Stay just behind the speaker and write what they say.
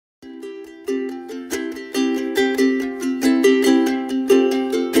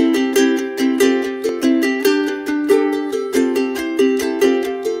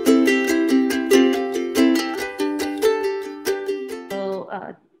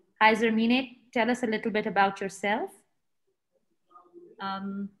Hi, Zarminae. Tell us a little bit about yourself.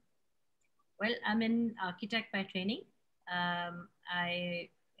 Well, I'm an architect by training. I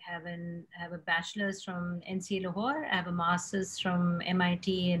have a bachelor's from NCA Lahore. I have a master's from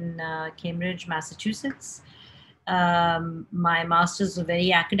MIT in Cambridge, Massachusetts. My master's was a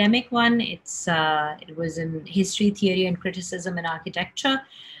very academic one. It was in history, theory, and criticism in architecture.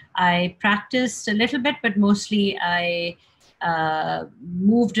 I practiced a little bit, but mostly I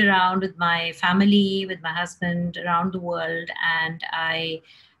moved around with my family, with my husband around the world, and I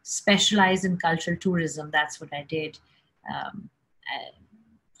specialized in cultural tourism. That's what I did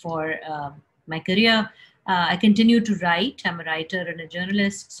for my career. I continue to write. I'm a writer and a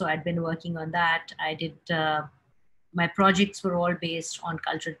journalist, so I'd been working on that. I did my projects were all based on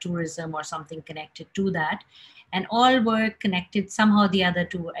cultural tourism or something connected to that, and all were connected somehow or the other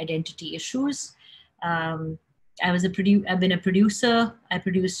to identity issues. I've been a producer. I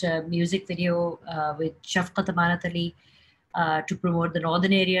produced a music video with Shafqat Amanat Ali to promote the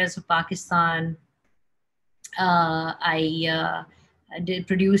northern areas of Pakistan. I did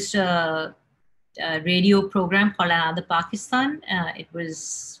produce a radio program called Another Pakistan. It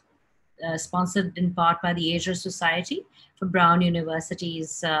was sponsored in part by the Asia Society for Brown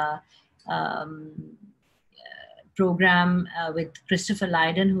University's program with Christopher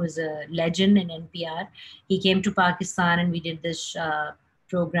Lydon, who is a legend in NPR. He came to Pakistan and we did this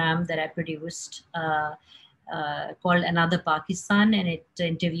program that I produced called Another Pakistan, and it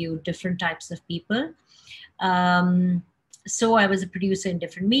interviewed different types of people. So I was a producer in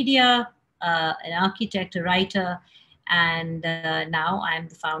different media, an architect, a writer, and now I'm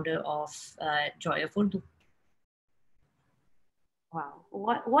the founder of Joy of Urdu. Wow.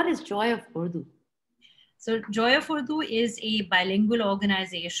 What is Joy of Urdu? So Joy of Urdu is a bilingual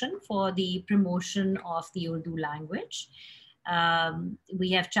organization for the promotion of the Urdu language. We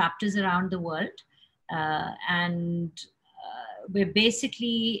have chapters around the world, and we're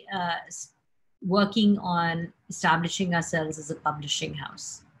basically working on establishing ourselves as a publishing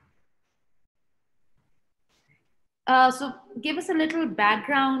house. So give us a little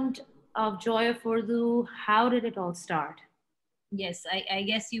background of Joy of Urdu. How did it all start? Yes, I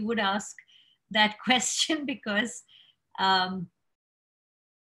guess you would ask that question because,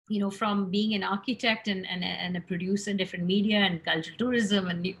 you know, from being an architect and a producer in different media and cultural tourism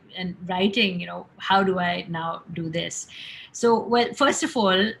and writing, you know, how do I now do this? So, well, first of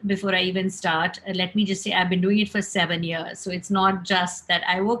all, before I even start, let me just say I've been doing it for 7 years. So it's not just that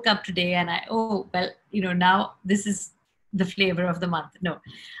I woke up today and oh, well, you know, now this is the flavor of the month. No,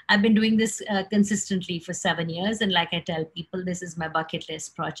 I've been doing this consistently for 7 years. And like I tell people, this is my bucket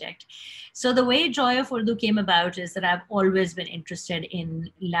list project. So the way Joy of Urdu came about is that I've always been interested in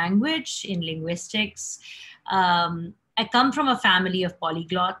language, in linguistics. I come from a family of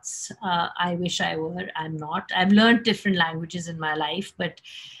polyglots. I wish I were, I'm not. I've learned different languages in my life, but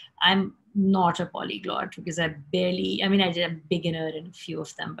I'm not a polyglot because I did a beginner in a few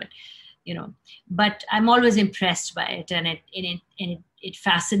of them, but you know, but I'm always impressed by it, and it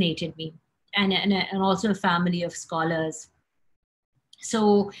fascinated me, and also a family of scholars.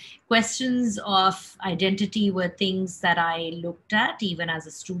 So questions of identity were things that I looked at even as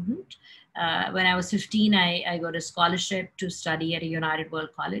a student. When I was 15, I got a scholarship to study at a United World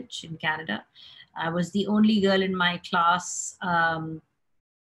College in Canada. I was the only girl in my class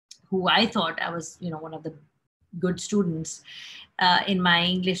who I thought I was, you know, one of the good students in my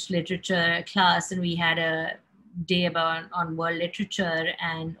English literature class, and we had a day on world literature,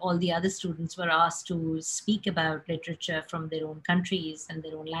 and all the other students were asked to speak about literature from their own countries and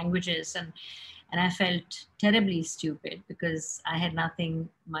their own languages, and I felt terribly stupid because I had nothing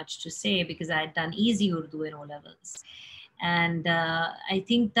much to say because I had done easy Urdu in O levels. And I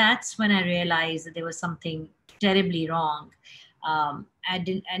think that's when I realized that there was something terribly wrong.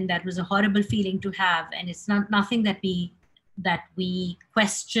 And that was a horrible feeling to have, and it's nothing that we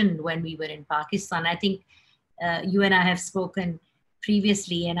questioned when we were in Pakistan. I think you and I have spoken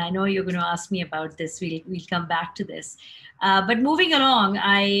previously, and I know you're going to ask me about this. We'll come back to this. But moving along,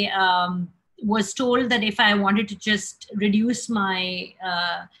 I was told that if I wanted to just reduce my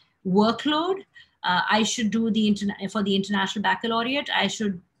workload, I should do for the International Baccalaureate, I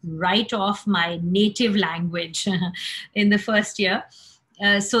should write off my native language in the first year.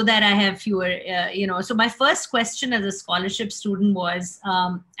 So that I have fewer, so my first question as a scholarship student was,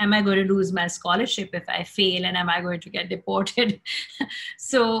 am I going to lose my scholarship if I fail, and am I going to get deported?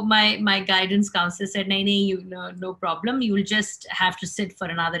 So my guidance counselor said, no problem. You will just have to sit for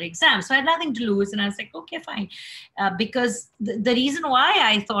another exam. So I had nothing to lose. And I was like, okay, fine. Because the reason why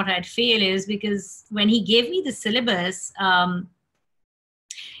I thought I'd fail is because when he gave me the syllabus,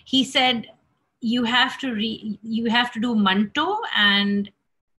 he said, you have to do Manto and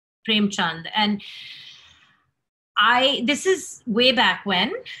Premchand. And this is way back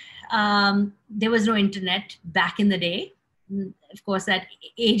when. There was no internet back in the day. Of course, that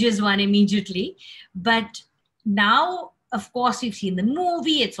ages one immediately. But now, of course, we've seen the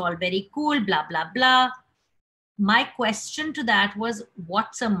movie. It's all very cool, blah, blah, blah. My question to that was,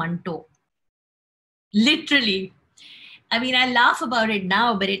 what's a Manto? Literally. I mean, I laugh about it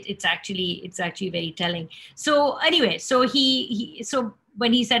now, but it's actually very telling. So anyway, so so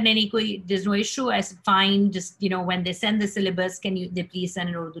when he said, there's no issue, I said, fine, just, when they send the syllabus, they please send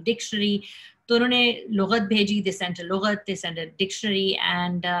an Urdu dictionary. So unhone lughat bheji, they sent a lughat, they sent a dictionary.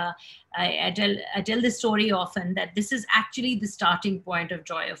 And I tell this story often, that this is actually the starting point of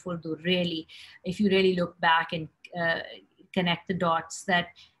Joy of Urdu, really. If you really look back and connect the dots, that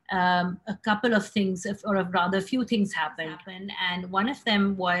a couple of things, or rather a few things happened. And one of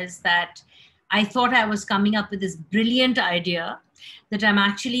them was that I thought I was coming up with this brilliant idea that I'm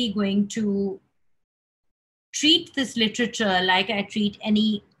actually going to treat this literature like I treat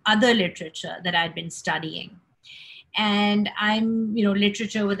any other literature that I'd been studying. And I'm,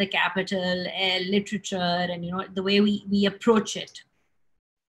 literature with a capital L, literature, and, the way we approach it.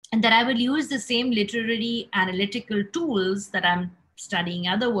 And that I will use the same literary analytical tools that I'm studying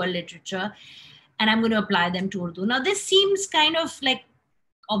other world literature, and I'm going to apply them to Urdu. Now, this seems kind of like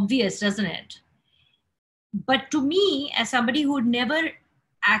obvious, doesn't it? But to me, as somebody who had never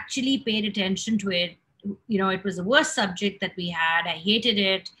actually paid attention to it, it was the worst subject that we had. I hated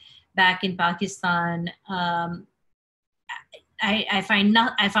it back in Pakistan. I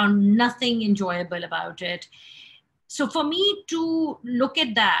found nothing enjoyable about it. So for me to look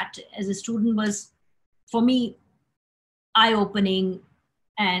at that as a student was, for me, eye-opening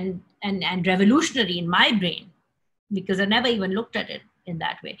and revolutionary in my brain, because I never even looked at it in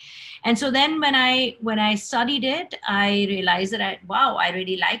that way. And so then when I studied it, I realized that I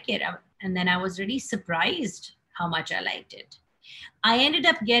really like it. And then I was really surprised how much I liked it. I ended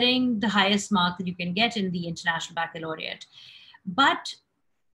up getting the highest mark that you can get in the International Baccalaureate. But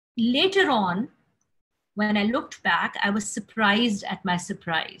later on, when I looked back, I was surprised at my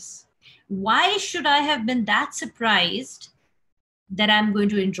surprise. Why should I have been that surprised that I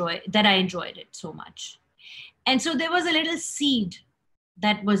enjoyed it so much? And so there was a little seed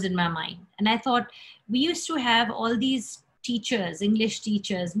that was in my mind. And I thought, we used to have all these teachers, English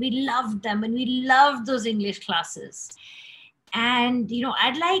teachers. We loved them, and we loved those English classes. And,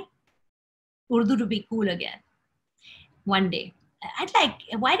 I'd like Urdu to be cool again one day.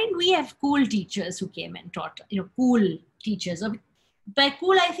 Why didn't we have cool teachers who came and taught, cool teachers? By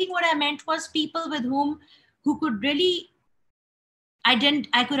cool, I think what I meant was people with who could really,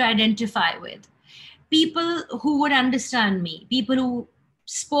 I could identify with. People who would understand me, people who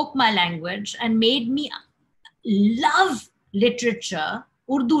spoke my language and made me love literature,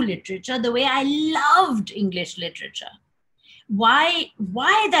 Urdu literature, the way I loved English literature. Why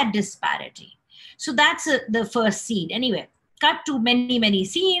that disparity? So that's the first seed. Anyway, cut to many, many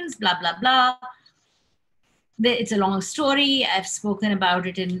scenes, blah, blah, blah. It's a long story. I've spoken about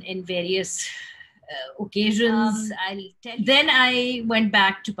it in various occasions. I'll tell you. Then I went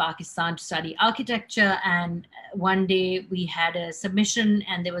back to Pakistan to study architecture, and one day we had a submission,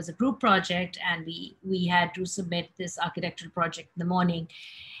 and there was a group project, and we had to submit this architectural project in the morning.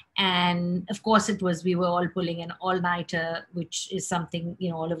 And of course, we were all pulling an all-nighter, which is something,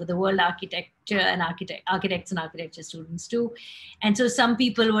 all over the world, architects and architecture students do. And so some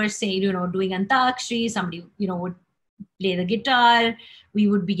people were saying, doing Antakshri, somebody, would play the guitar. We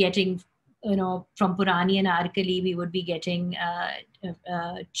would be getting, from Purani and Arkali, we would be getting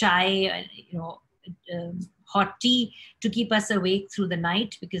chai, hot tea to keep us awake through the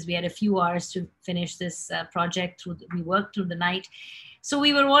night, because we had a few hours to finish this project. We worked through the night. So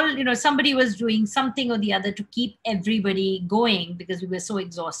we were all, somebody was doing something or the other to keep everybody going, because we were so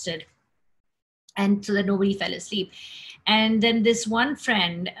exhausted, and so that nobody fell asleep. And then this one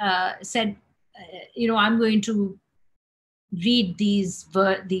friend said, I'm going to read these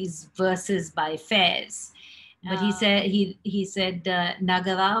verses by Faiz. But he said,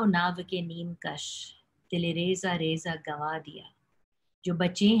 Nagavao navke neem kash, tile reza reza gawa diya, jo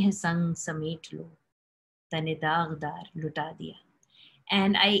bache hain sang samet lo, tane daagdar luta diya.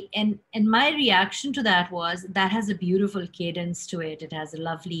 And my reaction to that was, that has a beautiful cadence to it. It has a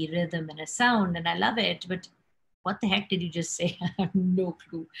lovely rhythm and a sound, and I love it. But what the heck did you just say? I have no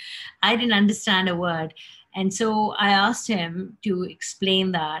clue. I didn't understand a word. And so I asked him to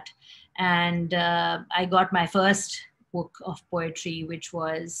explain that. And I got my first book of poetry, which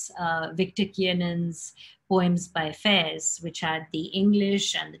was Victor Kiernan's Poems by Fairs, which had the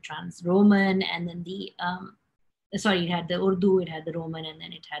English and the Trans-Roman, and then it had the Urdu, it had the Roman, and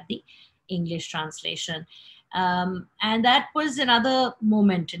then it had the English translation. And that was another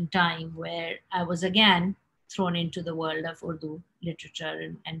moment in time where I was again thrown into the world of Urdu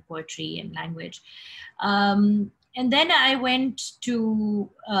literature and poetry and language. And then I went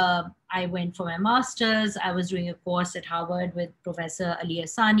for my master's. I was doing a course at Harvard with Professor Ali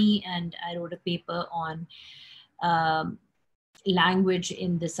Asani, and I wrote a paper on language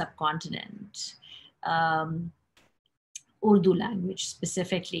in the subcontinent, Urdu language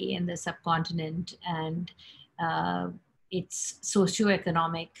specifically in the subcontinent, and its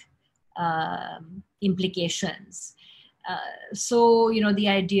socioeconomic implications. So, the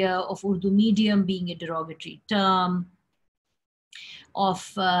idea of Urdu medium being a derogatory term,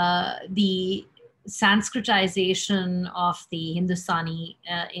 of the Sanskritization of the Hindustani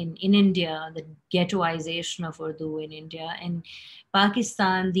in India, the ghettoization of Urdu in India, and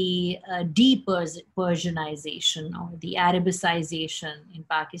Pakistan, the de-Persianization or the Arabicization in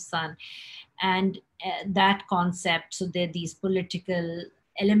Pakistan, and that concept. So there are these political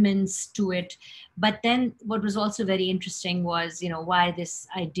elements to it. But then what was also very interesting was, why this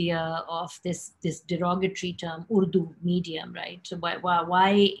idea of this derogatory term, Urdu medium, right? So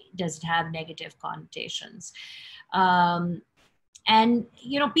why does it have negative connotations? And,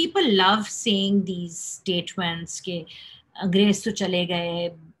 people love saying these statements, ke, Angrez to chale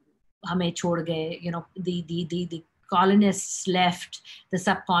gaye, hame chhod gaye, the colonists left the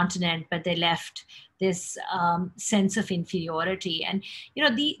subcontinent, but they left this sense of inferiority. And,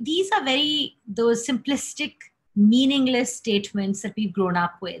 these are those simplistic, meaningless statements that we've grown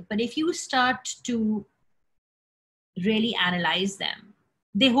up with. But if you start to really analyze them,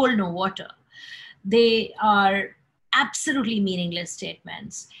 they hold no water. They are absolutely meaningless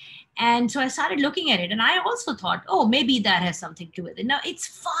statements. And so I started looking at it, and I also thought, oh, maybe that has something to do with it. Now, it's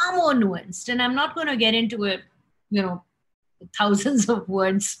far more nuanced, and I'm not going to get into it, thousands of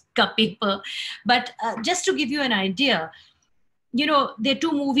words ka paper. But just to give you an idea, there are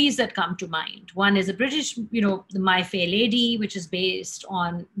two movies that come to mind. One is a British, the My Fair Lady, which is based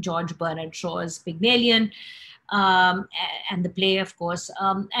on George Bernard Shaw's Pygmalion, and the play, of course.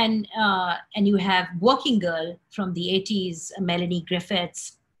 And you have Working Girl from the 80s, Melanie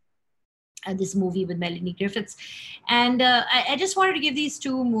Griffiths, this movie with Melanie Griffiths. And I just wanted to give these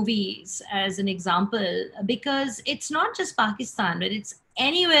two movies as an example, because it's not just Pakistan, but it's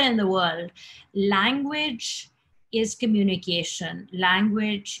anywhere in the world. Language is communication.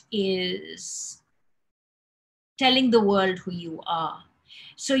 Language is telling the world who you are.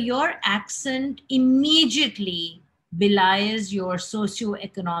 So your accent immediately belies your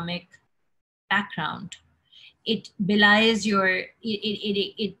socioeconomic background. It belies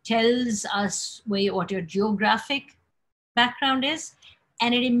it tells us what your geographic background is,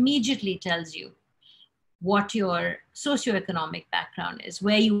 and it immediately tells you what your socioeconomic background is,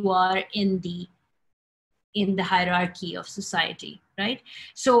 where you are in the hierarchy of society, right?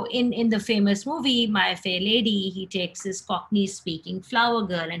 So in the famous movie, My Fair Lady, he takes this Cockney-speaking flower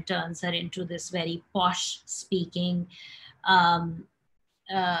girl and turns her into this very posh-speaking,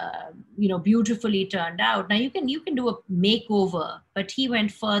 beautifully turned out. Now you can do a makeover, but he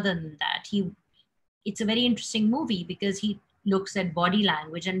went further than that. It's a very interesting movie because he looks at body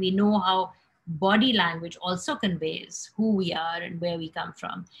language, and we know how body language also conveys who we are and where we come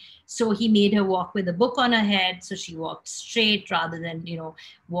from. So he made her walk with a book on her head, so she walked straight rather than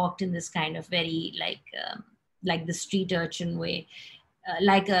walked in this kind of very like the street urchin way,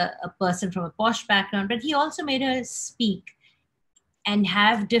 like a person from a posh background. But he also made her speak and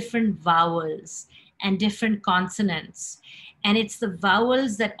have different vowels and different consonants. And it's the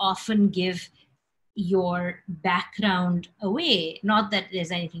vowels that often give your background away. Not that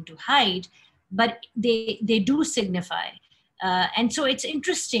there's anything to hide, but they do signify. And so it's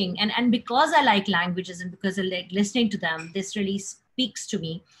interesting. And because I like languages and because I like listening to them, this really speaks to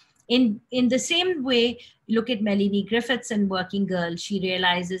me. In the same way, look at Melanie Griffiths and Working Girl. She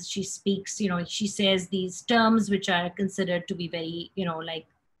realizes, she speaks, she says these terms which are considered to be very, like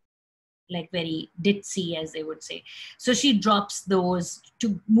very ditzy, as they would say. So she drops those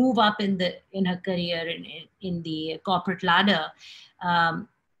to move up in her career in the corporate ladder.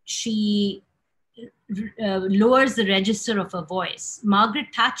 She lowers the register of her voice. Margaret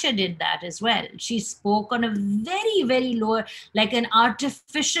Thatcher did that as well. She spoke on a very, very low, like an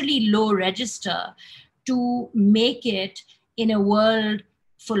artificially low register to make it in a world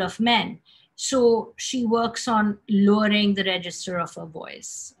full of men. So she works on lowering the register of her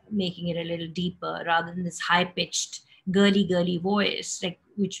voice, making it a little deeper rather than this high-pitched girly voice, like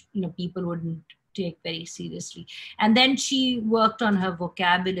which people wouldn't take very seriously. And then she worked on her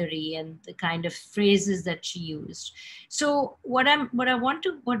vocabulary and the kind of phrases that she used. So what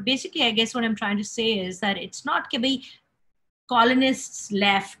basically I guess what I'm trying to say is that it's not कि भाई colonists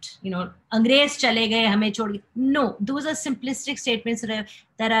left, Angrez chale gaye, hame chhod gaye. No, those are simplistic statements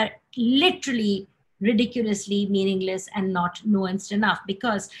that are literally ridiculously meaningless and not nuanced enough,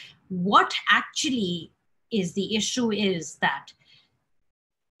 because what actually is the issue is that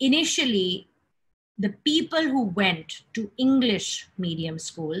initially the people who went to English medium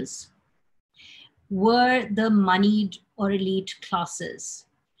schools were the moneyed or elite classes,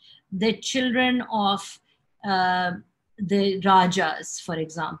 the children of the Rajas, for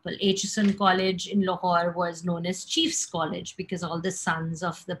example. Aitchison College in Lahore was known as Chiefs College because all the sons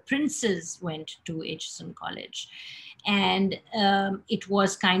of the princes went to Aitchison College. And it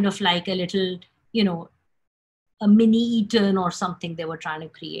was kind of like a little, a mini Eton or something they were trying to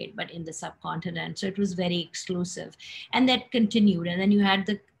create, but in the subcontinent. So it was very exclusive. And that continued. And then you had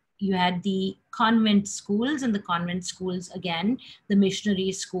the convent schools, and the convent schools, again, the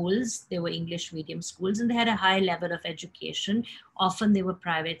missionary schools, they were English medium schools, and they had a high level of education. Often they were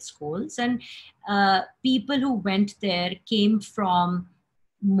private schools. And people who went there came from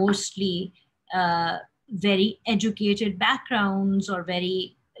mostly very educated backgrounds, or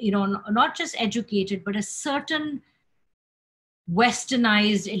very, not just educated, but a certain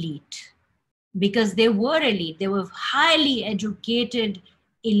westernized elite, because they were elite. They were highly educated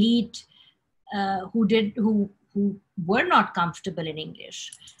elite who were not comfortable in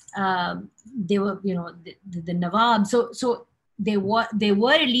English. They were, the Nawab. So they were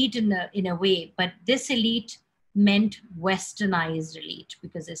elite in a way, but this elite meant westernized elite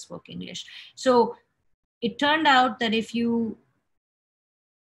because they spoke English. So it turned out that if you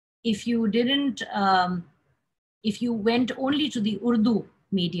went only to the Urdu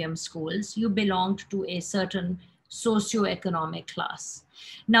medium schools, you belonged to a certain socioeconomic class.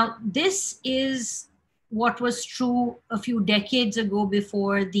 Now, this is what was true a few decades ago,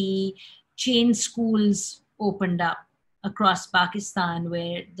 before the chain schools opened up across Pakistan,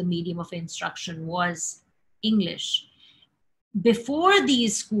 where the medium of instruction was English. Before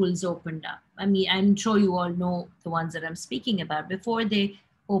these schools opened up, I mean, I'm sure you all know the ones that I'm speaking about. Before they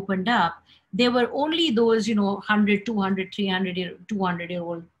opened up, there were only those, 100, 200, 300,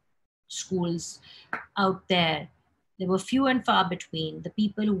 200-year-old schools out there. There were few and far between. The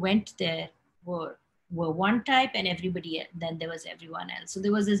people who went there were one type, and then there was everyone else. So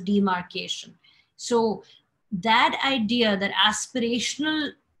there was this demarcation. So that idea, that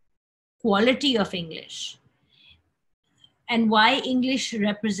aspirational quality of English, and why English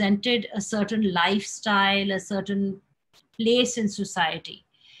represented a certain lifestyle, a certain place in society,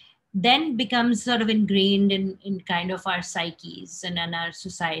 then becomes sort of ingrained in kind of our psyches and in our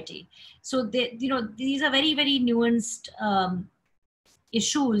society. So these are very, very nuanced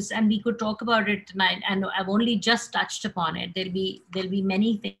issues, and we could talk about it tonight. And I've only just touched upon it. There'll be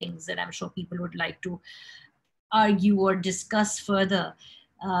many things that I'm sure people would like to argue or discuss further.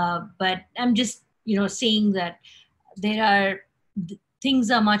 But I'm just saying that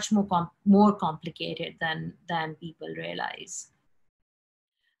things are much more complicated than people realize.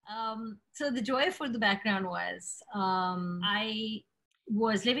 So the joy for the background was, I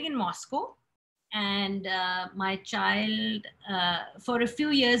was living in Moscow, and my child, for a few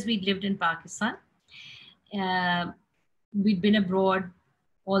years, we'd lived in Pakistan. We'd been abroad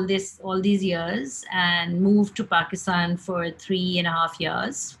all these years, and moved to Pakistan for 3.5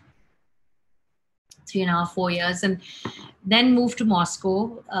 years, 4 years, and then moved to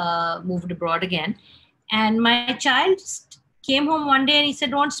Moscow, moved abroad again. And my child came home one day and he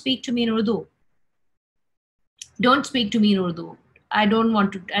said, "Don't speak to me in Urdu. Don't speak to me in Urdu. I don't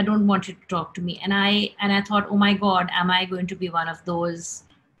want you to talk to me." And I thought, oh my God, am I going to be one of those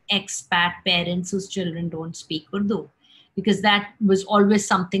expat parents whose children don't speak Urdu? Because that was always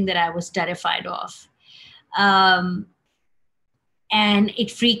something that I was terrified of. And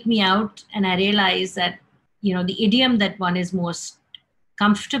it freaked me out. And I realized that, the idiom that one is most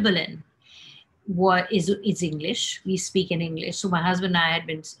comfortable in is English. We speak in English. So my husband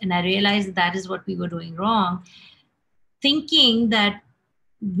and I I realized that is what we were doing wrong, thinking that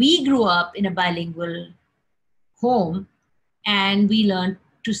we grew up in a bilingual home and we learned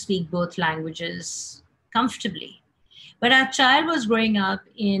to speak both languages comfortably. But our child was growing up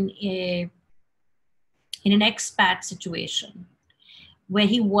in an expat situation where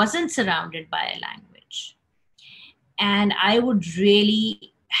he wasn't surrounded by a language. And I would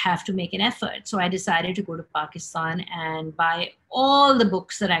really have to make an effort. So I decided to go to Pakistan and buy all the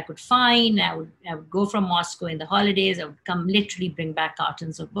books that I could find. I would go from Moscow in the holidays. I would come, literally bring back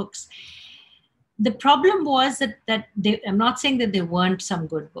cartons of books. The problem was that I'm not saying that there weren't some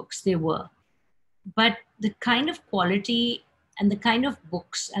good books. There were. But the kind of quality and the kind of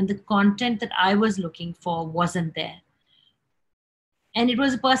books and the content that I was looking for wasn't there. And it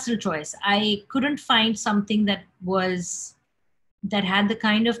was a personal choice. I couldn't find something that had the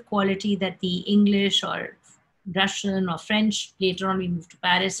kind of quality that the English or Russian or French, later on we moved to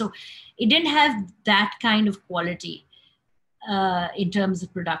Paris. So it didn't have that kind of quality in terms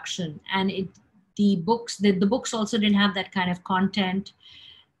of production. And the books also didn't have that kind of content.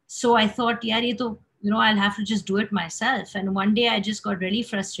 So I thought, I'll have to just do it myself. And one day I just got really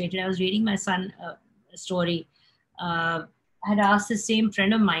frustrated. I was reading my son a story. I had asked the same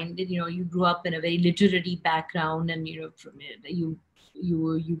friend of mine that, you grew up in a very literary background, and, you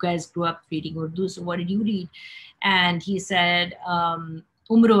guys grew up reading Urdu. So what did you read? And he said,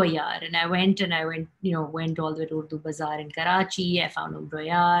 Umro Yar. And I went all the way to Urdu Bazaar in Karachi. I found Umro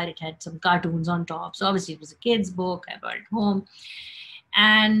Yar. It had some cartoons on top. So obviously it was a kid's book. I brought it home.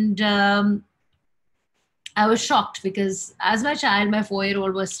 And I was shocked because as my child, my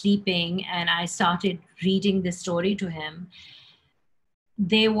 4-year-old, was sleeping and I started reading this story to him,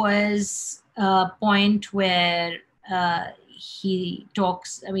 there was a point where he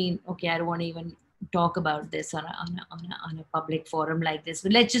talks, I don't want to even talk about this on a public forum like this,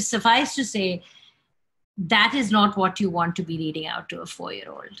 but let's just suffice to say that is not what you want to be reading out to a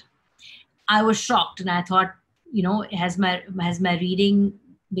 4-year-old. I was shocked and I thought, has my reading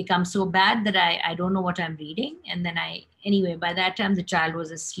become so bad that I don't know what I'm reading? And then by that time the child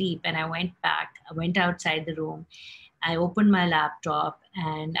was asleep, and I went outside the room. I opened my laptop,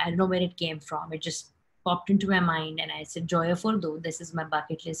 and I don't know where it came from. It just popped into my mind, and I said, Joy of Urdu, this is my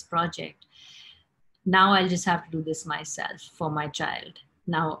bucket list project. Now I'll just have to do this myself for my child.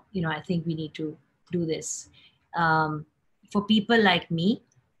 Now, I think we need to do this. For people like me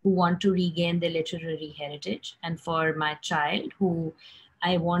who want to regain their literary heritage, and for my child who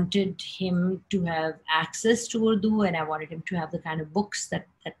I wanted him to have access to Urdu, and I wanted him to have the kind of books that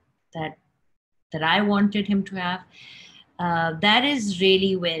I wanted him to have. That is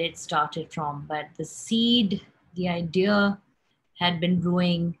really where it started from. But the seed, the idea had been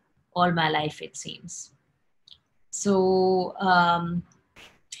brewing all my life, it seems. So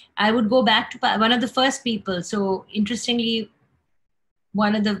I would go back to one of the first people. So interestingly,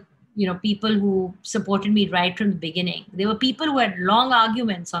 one of the people who supported me right from the beginning. There were people who had long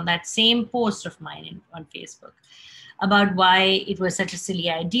arguments on that same post of mine on Facebook about why it was such a silly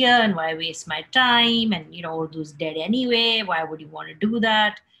idea and why waste my time, and Urdu's dead anyway. Why would you want to do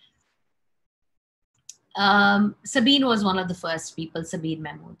that? Sabeen was one of the first people. Sabeen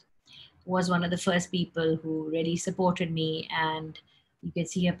Mahmud was one of the first people who really supported me, and you can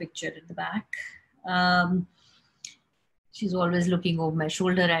see her picture at the back. She's always looking over my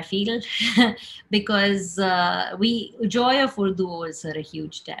shoulder, I feel, because Joy of Urdu owes her a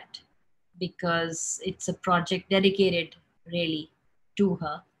huge debt, because it's a project dedicated really to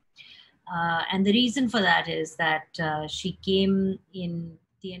her. And the reason for that is that she came in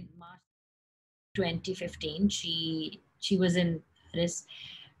the March 2015. She was in Paris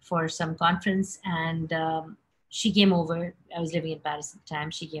for some conference, and she came over. I was living in Paris at the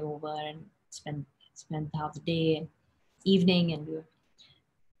time. She came over and spent half the day and evening, and we were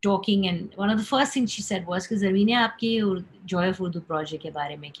talking, and one of the first things she said was, Zarminae, aapke Joy of Urdu project ke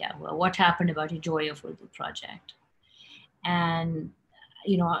baare mein kya hua? What happened about your Joy of Urdu project? And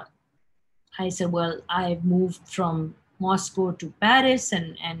I said, well, I've moved from Moscow to Paris,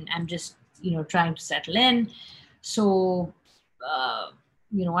 and I'm just trying to settle in, so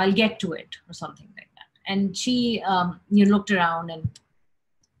I'll get to it, or something like that. And she looked around, and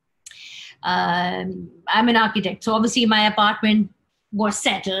I'm an architect, so obviously my apartment was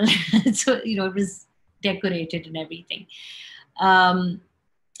settled. So it was decorated and everything. And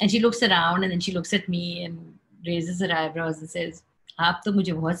she looks around, and then she looks at me and raises her eyebrows and says, "Aap to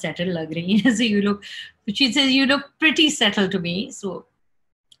mujhe bahut settled lag rahi hain." So she says, "You look pretty settled to me. So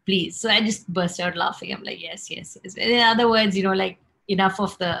please." So I just burst out laughing. I'm like, yes. In other words, like, enough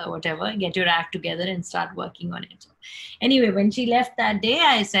of the whatever, get your act together and start working on it. So anyway, when she left that day,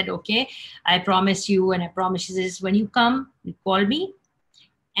 I said, okay, I promise you, and I promise you this, when you come, you call me,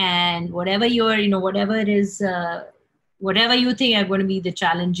 and whatever whatever it is, whatever you think are going to be the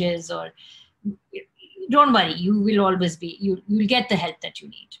challenges, or don't worry, you will always be, you'll get the help that you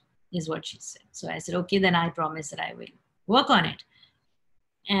need, is what she said. So I said, okay, then I promise that I will work on it.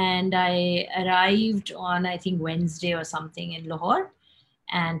 And I arrived on, I think, Wednesday or something in Lahore.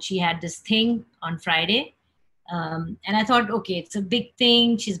 and she had this thing on Friday. And I thought, okay, it's a big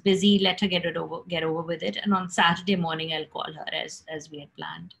thing. She's busy. Let her get over with it. And on Saturday morning, I'll call her as we had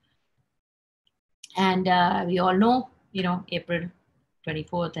planned. And we all know, April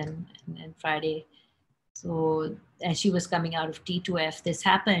 24th and Friday. So as she was coming out of T2F, this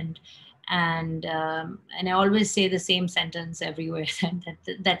happened. And I always say the same sentence everywhere,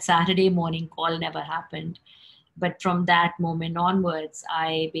 that Saturday morning call never happened. But from that moment onwards,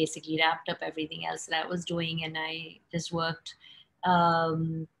 I basically wrapped up everything else that I was doing, and I just worked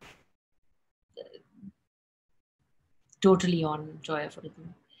totally on Joy of Urdu,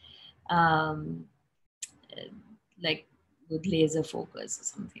 like with laser focus or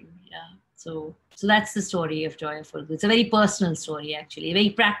something. Yeah. So that's the story of Joy of Urdu. It's a very personal story, actually, a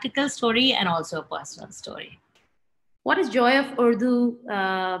very practical story, and also a personal story. What is Joy of Urdu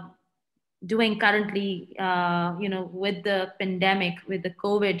doing currently, with the pandemic, with the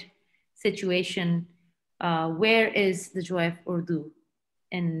COVID situation? Where is the Joy of Urdu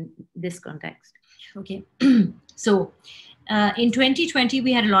in this context? Okay. So in 2020,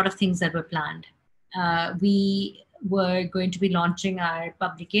 we had a lot of things that were planned. We were going to be launching our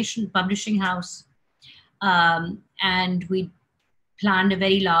publishing house, and we planned a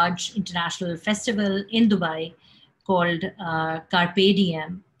very large international festival in Dubai called Carpe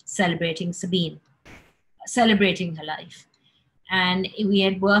Diem, celebrating Sabin, celebrating her life. And we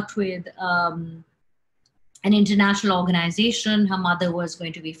had worked with an international organization. Her mother was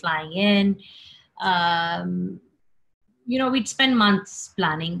going to be flying in. We'd spend months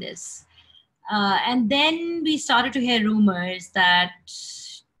planning this. And then we started to hear rumors that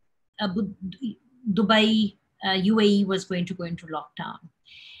Dubai, UAE was going to go into lockdown.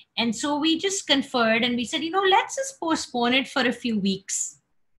 And so we just conferred and we said, let's just postpone it for a few weeks.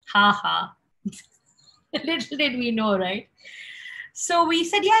 Ha ha. Little did we know, right? So we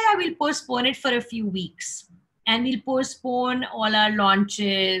said, yeah, we'll postpone it for a few weeks. And we'll postpone all our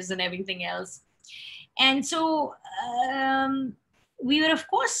launches and everything else. And so we were, of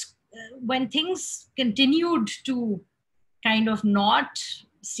course, when things continued to kind of not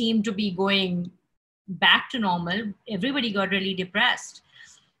seem to be going back to normal, everybody got really depressed.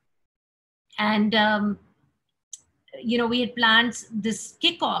 And, we had planned this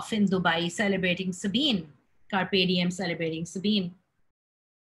kickoff in Dubai celebrating Sabin, Carpe Diem celebrating Sabin.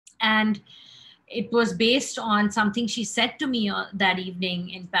 And it was based on something she said to me that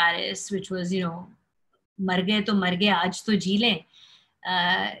evening in Paris, which was, mar gaye to mar gaye, aaj to jee le.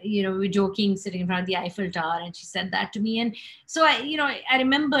 We were joking, sitting in front of the Eiffel Tower, and she said that to me. And so I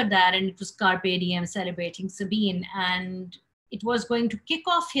remember that, and it was Carpe Diem celebrating Sabin, and it was going to kick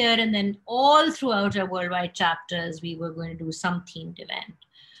off here, and then all throughout our worldwide chapters, we were going to do some themed event.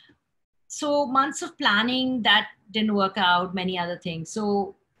 So months of planning, that didn't work out, many other things.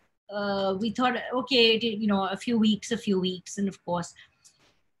 So we thought, okay, a few weeks, and of course,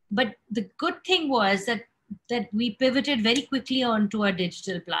 but the good thing was that we pivoted very quickly onto our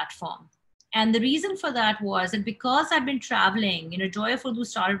digital platform. And the reason for that was that because I've been traveling, Joy of Urdu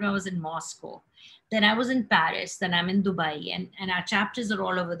started when I was in Moscow. Then I was in Paris, then I'm in Dubai, and our chapters are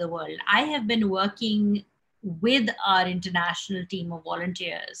all over the world. I have been working with our international team of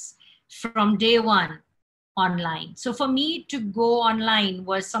volunteers from day one online. So for me to go online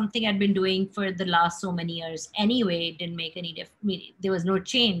was something I'd been doing for the last so many years anyway. It didn't make any difference. There was no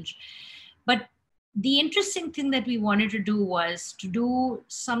change. But the interesting thing that we wanted to do was to do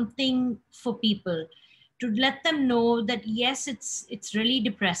something for people, to let them know that, yes, it's really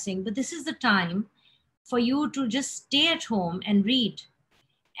depressing, but this is the time for you to just stay at home and read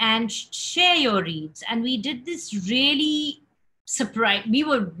and share your reads. And we did this really we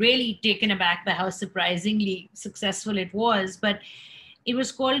were really taken aback by how surprisingly successful it was, but it was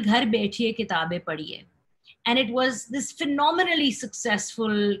called Ghar Baithiye Kitabe Padhiye. And it was this phenomenally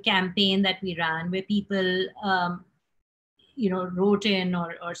successful campaign that we ran where people, wrote in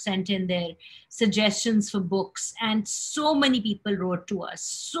or sent in their suggestions for books. And so many people wrote to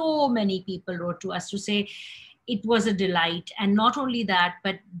us to say it was a delight. And not only that,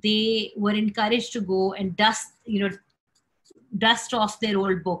 but they were encouraged to go and dust off their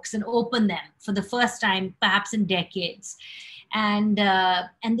old books and open them for the first time, perhaps in decades. And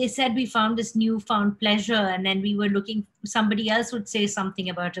they said, we found this newfound pleasure. And then we were looking, somebody else would say something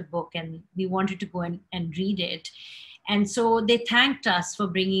about a book and we wanted to go and read it. And so they thanked us for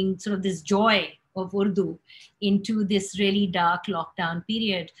bringing sort of this joy of Urdu into this really dark lockdown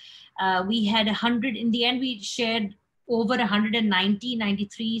period. We had 100, in the end, we shared over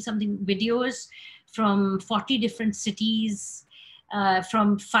 93 something videos from 40 different cities,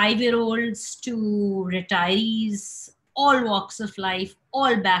 from 5-year-olds to retirees, all walks of life,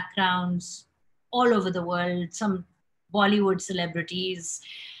 all backgrounds, all over the world, some Bollywood celebrities,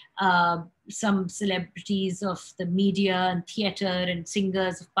 some celebrities of the media and theater and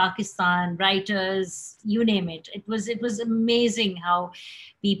singers of Pakistan, writers, you name it. It was amazing how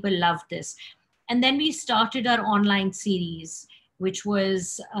people loved this. And then we started our online series, which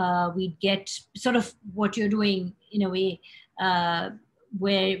was we'd get sort of what you're doing in a way,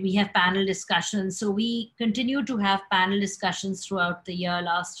 where we have panel discussions. So we continue to have panel discussions throughout the year,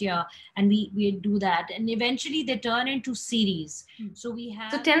 last year, and we do that. And eventually they turn into series. So we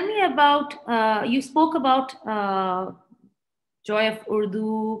have. So tell me about, you spoke about Joy of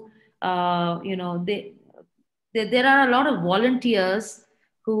Urdu. There are a lot of volunteers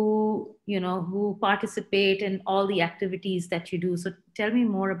who participate in all the activities that you do. So tell me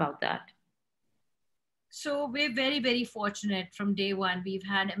more about that. So we're very, very fortunate from day one. We've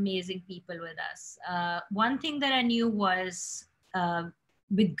had amazing people with us. One thing that I knew was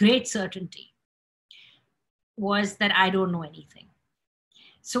with great certainty was that I don't know anything.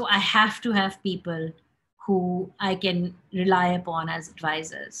 So I have to have people who I can rely upon as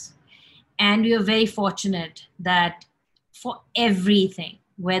advisors. And we are very fortunate that for everything,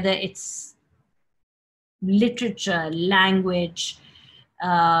 whether it's literature, language,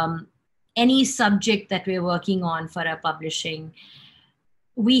 any subject that we're working on for our publishing,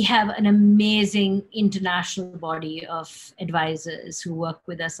 we have an amazing international body of advisors who work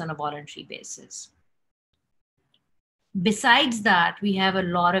with us on a voluntary basis. Besides that, we have a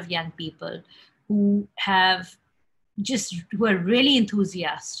lot of young people who are really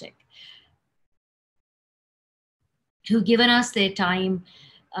enthusiastic, who've given us their time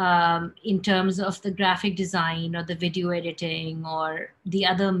in terms of the graphic design or the video editing or the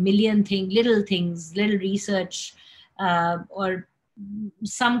other million little things, little research, or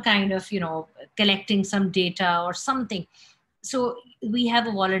some kind of, collecting some data or something. So we have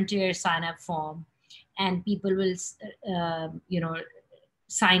a volunteer sign up form and people will,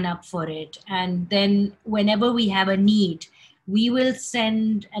 sign up for it. And then whenever we have a need, we will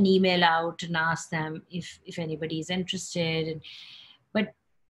send an email out and ask them if anybody is interested. But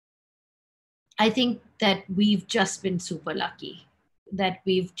I think that we've just been super lucky that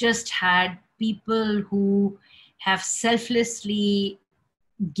we've just had people who have selflessly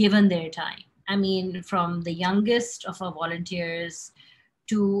given their time. I mean, from the youngest of our volunteers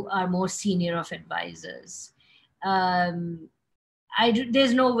to our most senior of advisors.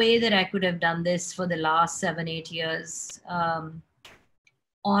 There's no way that I could have done this for the last 7-8 years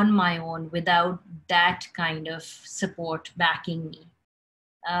on my own without that kind of support backing me.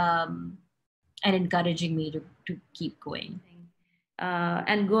 And encouraging me to keep going.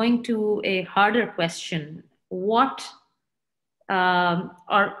 And going to a harder question, or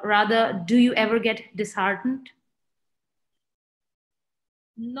rather, do you ever get disheartened?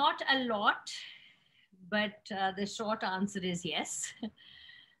 Not a lot, but the short answer is yes.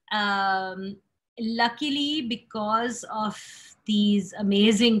 Luckily, because of these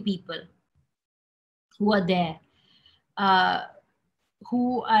amazing people who are there,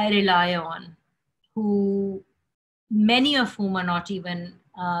 who I rely on, many of whom are not even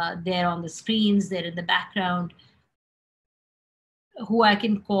there on the screens, they're in the background, who I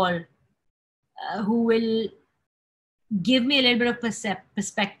can call, who will give me a little bit of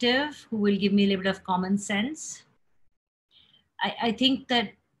perspective, who will give me a little bit of common sense. I think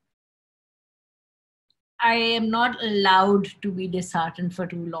that I am not allowed to be disheartened for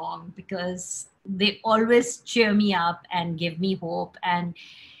too long because they always cheer me up and give me hope and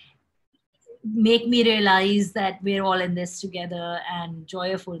make me realize that we're all in this together, and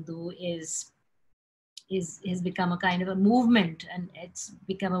Joy of Urdu has become a kind of a movement, and it's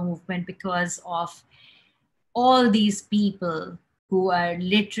become a movement because of all these people who are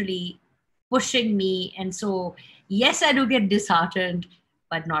literally pushing me. And so, yes, I do get disheartened,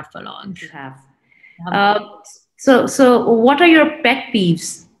 but not for long. You have. So what are your pet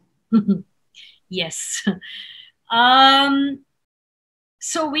peeves? Yes.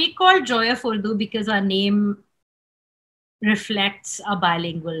 So we call Joy of Urdu because our name reflects our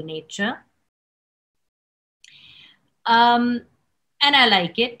bilingual nature. And I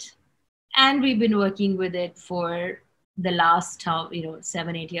like it. And we've been working with it for the last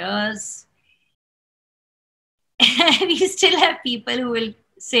 7-8 years. And we still have people who will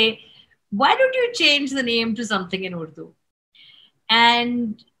say, why don't you change the name to something in Urdu?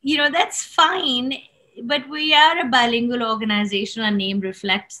 And, that's fine. But we are a bilingual organization. Our name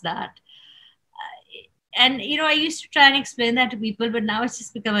reflects that. And, I used to try and explain that to people, but now it's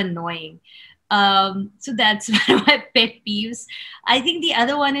just become annoying. So that's one of my pet peeves. I think the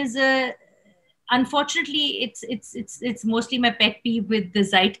other one is unfortunately, it's mostly my pet peeve with the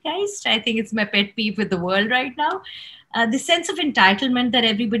zeitgeist. I think it's my pet peeve with the world right now. The sense of entitlement that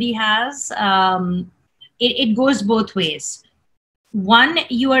everybody has, it goes both ways. One,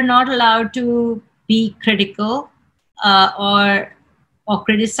 you are not allowed to be critical or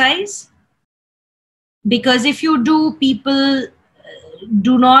criticize, because if you do, people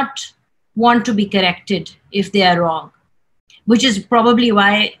do not want to be corrected if they are wrong, which is probably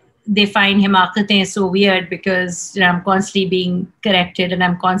why they find himakate so weird, because I'm constantly being corrected and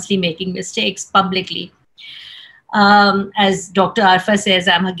I'm constantly making mistakes publicly. As Dr. Arfa says,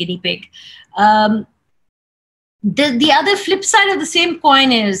 I'm a guinea pig. The other flip side of the same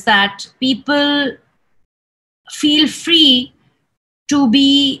coin is that people feel free to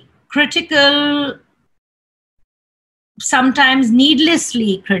be critical, sometimes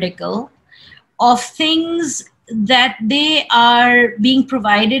needlessly critical, of things that they are being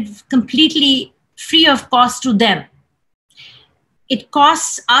provided completely free of cost to them. It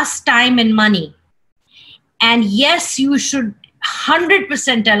costs us time and money. And yes, you should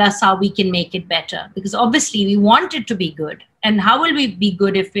 100% tell us how we can make it better, because obviously we want it to be good. And how will we be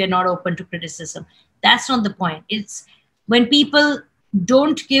good if we are not open to criticism? That's not the point. It's when people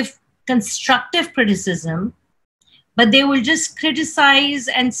don't give constructive criticism, but they will just criticize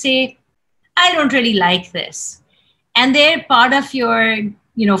and say, I don't really like this. And they're part of your,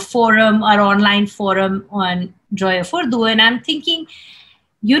 forum or online forum on Joy of Urdu. And I'm thinking,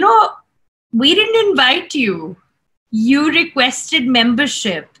 we didn't invite you. You requested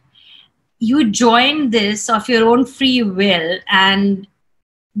membership. You joined this of your own free will, and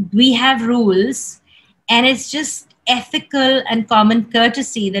we have rules. And it's just ethical and common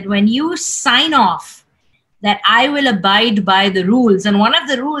courtesy that when you sign off that I will abide by the rules, and one of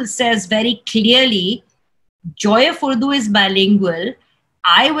the rules says very clearly, Joy of Urdu is bilingual.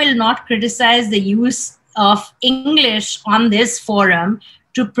 I will not criticize the use of English on this forum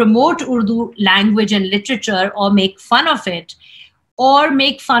to promote Urdu language and literature, or make fun of it, or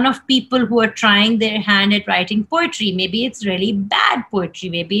make fun of people who are trying their hand at writing poetry. Maybe it's really bad poetry.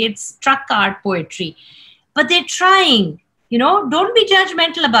 Maybe it's truck art poetry. But they're trying. Don't be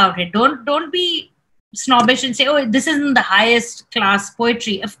judgmental about it. Don't be snobbish and say, oh, this isn't the highest class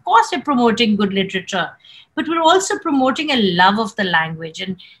poetry. Of course, we're promoting good literature, but we're also promoting a love of the language,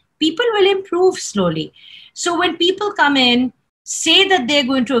 and people will improve slowly. So when people come in, say that they're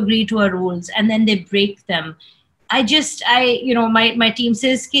going to agree to our rules, and then they break them, my team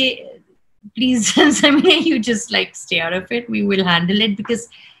says, please, Zarminae, you just stay out of it. We will handle it, because,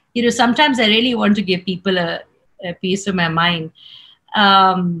 sometimes I really want to give people a piece of my mind.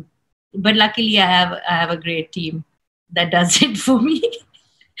 But luckily I have a great team that does it for me.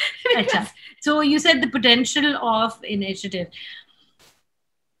 So you said the potential of initiative.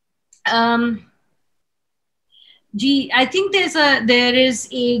 I think there is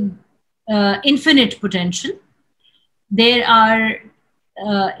a infinite potential. There are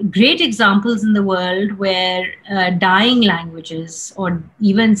great examples in the world where dying languages, or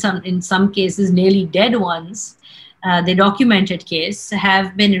even in some cases nearly dead ones, the documented case,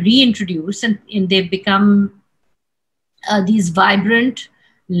 have been reintroduced, and they've become these vibrant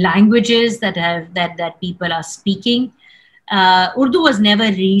languages that people are speaking. Urdu was never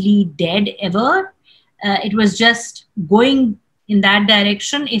really dead ever. It was just going in that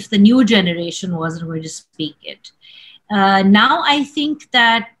direction if the new generation wasn't going to speak it. Now I think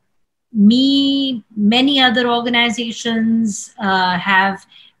that many other organizations have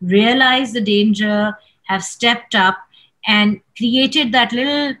realized the danger, have stepped up and created that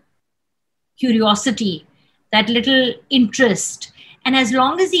little curiosity, that little interest. And as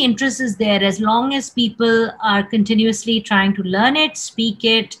long as the interest is there, as long as people are continuously trying to learn it, speak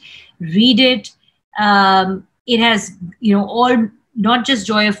it, read it, it has, all, not just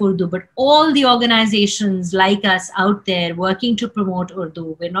Joy of Urdu, but all the organizations like us out there working to promote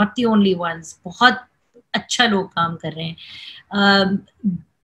Urdu. We're not the only ones. बहुत अच्छा लोग काम कर रहे हैं.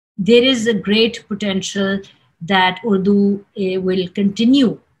 There is a great potential that Urdu will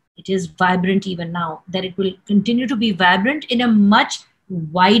continue. It is vibrant even now, that it will continue to be vibrant in a much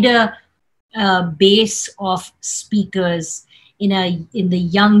wider base of speakers in the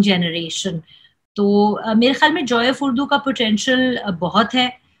young generation. तो मेरे ख्याल में Joy of Urdu का potential बहुत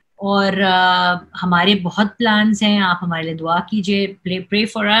है, और हमारे बहुत प्लान्स हैं. आप हमारे लिए दुआ कीजिए, pray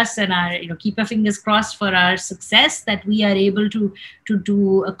for us, and keep our fingers crossed for our success, that we are able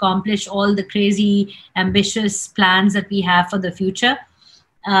to accomplish all the crazy ambitious plans that we have for the future.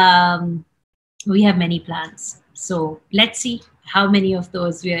 We have many plans, so let's see how many of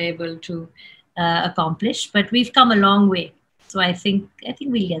those we are able to accomplish, but we've come a long way. So I think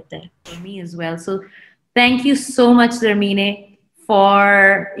we'll get there. For me as well. So thank you so much, Zarminae,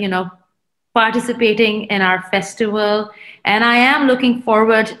 for participating in our festival. And I am looking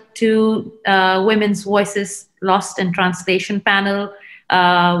forward to Women's Voices Lost in Translation panel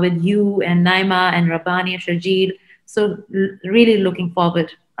with you and Naima and Rabani and Shajid. So really looking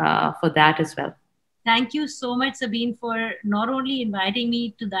forward for that as well. Thank you so much, Sabeen, for not only inviting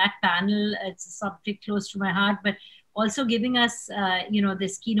me to that panel. It's a subject close to my heart, but also giving us,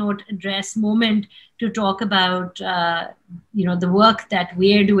 this keynote address moment to talk about, the work that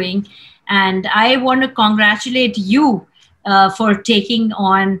we're doing. And I want to congratulate you for taking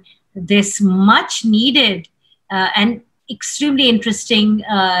on this much needed and extremely interesting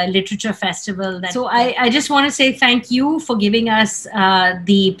literature festival. So I just want to say thank you for giving us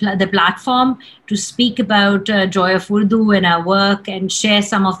the platform to speak about Joy of Urdu and our work and share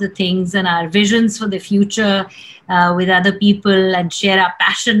some of the things and our visions for the future with other people and share our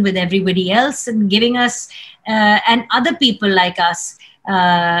passion with everybody else, and giving us and other people like us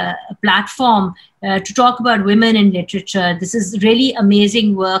a platform to talk about women in literature. This is really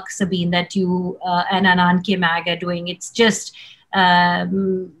amazing work, Sabeen, that you and Ananke Mag are doing. It's just,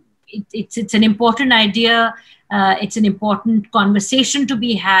 it's an important idea. It's an important conversation to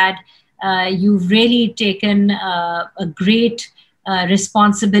be had. You've really taken a great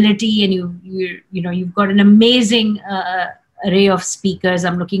responsibility, and you've got an amazing array of speakers.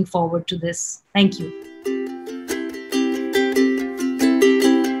 I'm looking forward to this. Thank you.